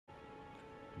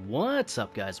What's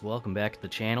up, guys? Welcome back to the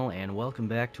channel, and welcome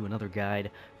back to another guide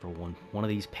for one of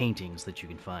these paintings that you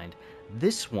can find.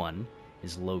 This one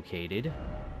is located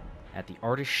at the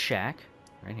Artist Shack,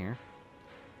 right here,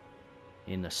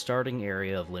 in the starting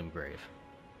area of Limgrave.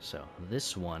 So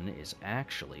this one is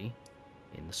actually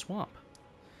in the swamp.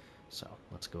 So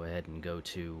let's go ahead and go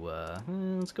to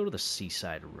the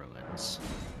Seaside Ruins.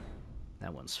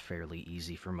 That one's fairly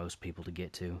easy for most people to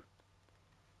get to.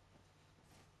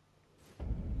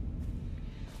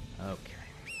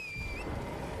 Okay.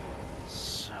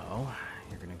 So,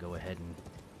 you're going to go ahead and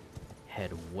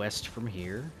head west from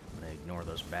here. I'm going to ignore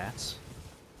those bats.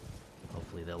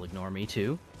 Hopefully they'll ignore me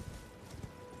too.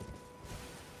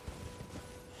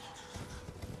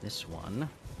 This one...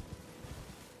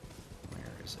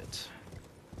 where is it?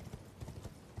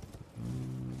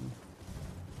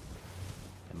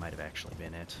 It might have actually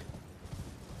been it.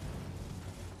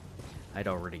 I'd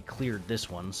already cleared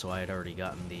this one, so I had already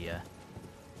gotten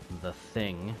the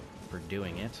thing for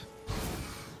doing it.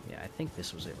 Yeah, I think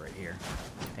this was it right here.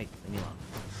 Hey, leave me alone.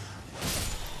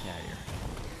 Get out of here.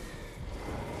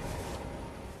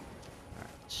 Alright,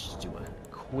 let's just do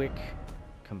a quick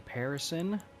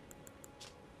comparison.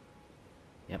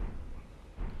 Yep.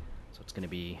 So it's gonna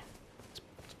be...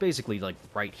 It's basically like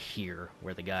right here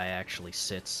where the guy actually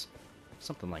sits.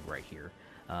 Something like right here.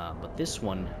 But this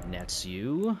one nets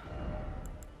you...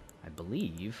 I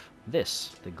believe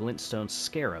this, the Glintstone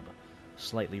Scarab.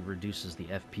 Slightly reduces the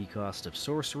FP cost of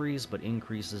sorceries, but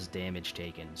increases damage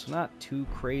taken. So not too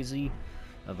crazy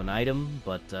of an item,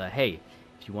 but hey,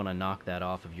 if you want to knock that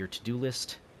off of your to-do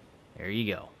list, there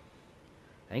you go.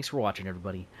 Thanks for watching,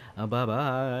 everybody.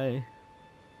 Bye-bye.